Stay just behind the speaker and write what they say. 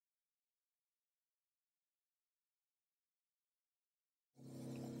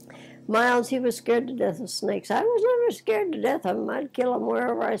Miles, he was scared to death of snakes. I was never scared to death of them. I'd kill them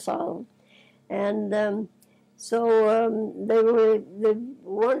wherever I saw them. And they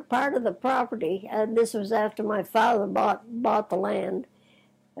weren't part of the property, and this was after my father bought the land.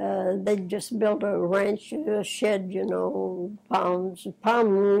 They just built a ranch, a shed, you know, palm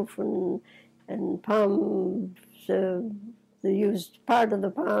roof and palm. They used part of the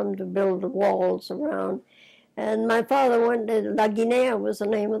palm to build the walls around. And my father went to La Guinea was the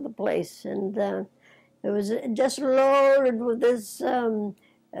name of the place, and it was just loaded with this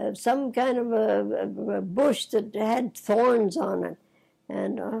some kind of a bush that had thorns on it,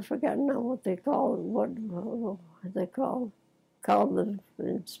 and I forgot now what they call they called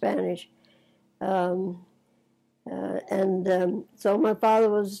in Spanish. So my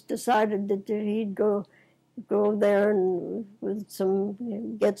father decided that he'd go there and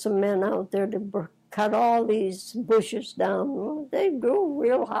get some men out there to cut all these bushes down. Well, they grew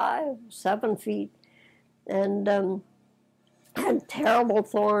real high, 7 feet, and had terrible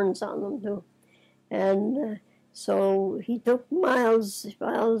thorns on them too. And so he took Miles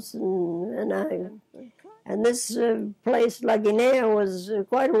and I. And this place, La Guinea, was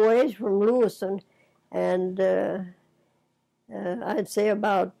quite a ways from Lewiston, and I'd say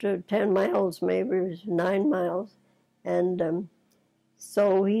about 10 miles, maybe 9 miles. And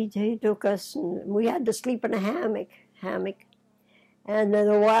so he took us, and we had to sleep in a hammock. And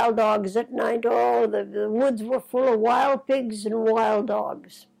the wild dogs at night, the woods were full of wild pigs and wild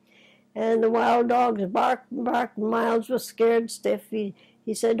dogs. And the wild dogs barked. Miles was scared stiff. He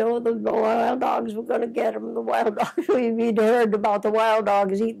said, the wild dogs were going to get him. The wild dogs, we'd heard about the wild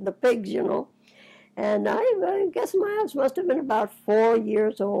dogs eating the pigs, you know. And I guess Miles must have been about 4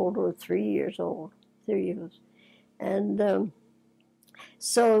 years old or 3 years old. 3 years. And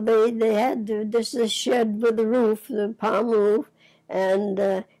so they had this shed with the roof, the palm roof, and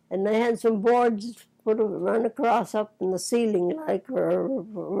they had some boards run across up in the ceiling, or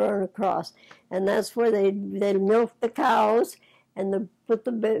run across, and that's where they milk the cows, and they put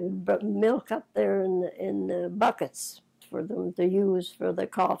the milk up there in the buckets for them to use for the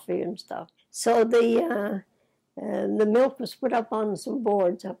coffee and stuff. So the milk was put up on some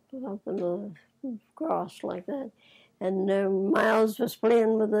boards up in the cross like that. And Miles was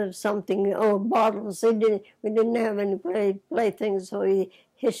playing with something, bottles. We didn't have any playthings, so he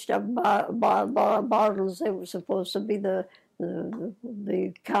hitched up bottles. They were supposed to be the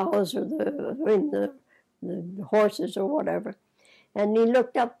cows or the horses or whatever. And he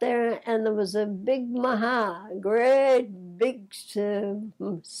looked up there, and there was a big great big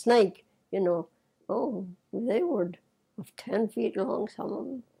snake, you know. Oh, they were 10 feet long, some of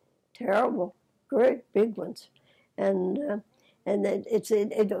them. Terrible, great big ones. And the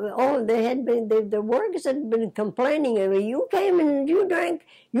workers had been complaining. You came and you drank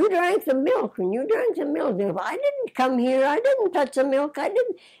the milk, and you drank the milk. I didn't come here. I didn't touch the milk. I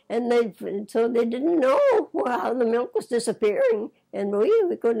didn't. And so they didn't know how the milk was disappearing, and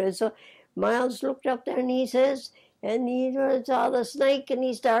we couldn't. So Miles looked up there, and he says, and he saw the snake, and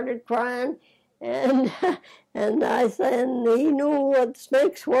he started crying. And I said, and he knew what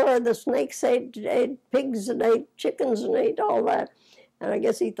snakes were. The snakes ate pigs and ate chickens and ate all that. And I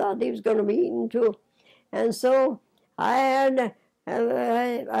guess he thought he was going to be eaten too. And so I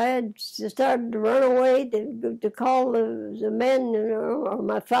had started to run away to call the men, or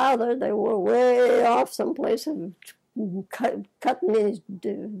my father. They were way off someplace and cutting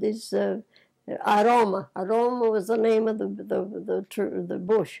this aroma. Aroma was the name of the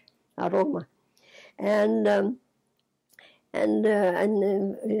bush. Aroma. And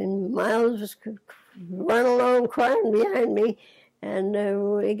Miles was running along crying behind me, and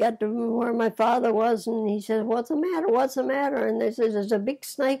we got to where my father was, and he said, "What's the matter? What's the matter?" And they said, "There's a big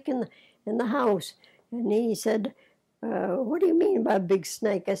snake in the house." And he said, "What do you mean by a big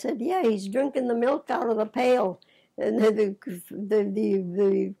snake?" I said, "Yeah, he's drinking the milk out of the pail." And the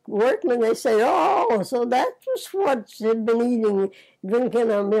workmen, they say, "Oh, so that was what had been drinking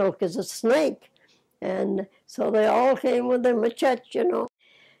our milk, is a snake." And so they all came with their machetes, you know.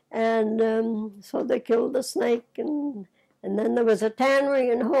 And so they killed the snake. And then there was a tannery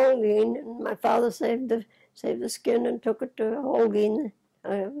in Holguin, and my father saved the skin and took it to Holguin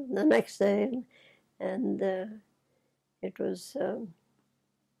the next day. And it was,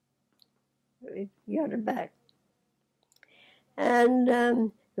 we got it back. And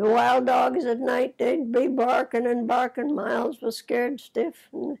the wild dogs at night, they'd be barking and barking. Miles was scared stiff,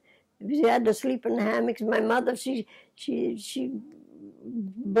 and he had to sleep in hammocks. My mother, she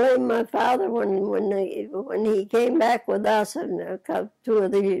blame my father when he came back with us in 2 or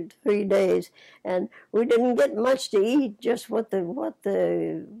 3 days, and we didn't get much to eat, just what the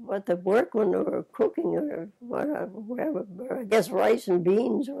workmen were cooking or whatever. I guess rice and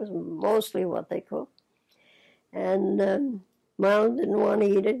beans was mostly what they cooked, and Miles didn't want to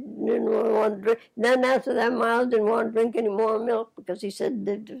eat it, didn't want to drink. Then after that, Miles didn't want to drink any more milk because he said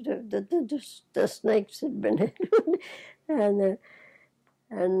the snakes had been and.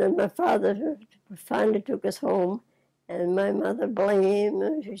 And then my father finally took us home, and my mother blamed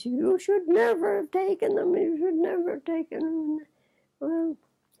him. She said, "You should never have taken them. You should never have taken them." Well,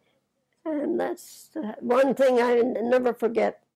 and that's one thing I never forget.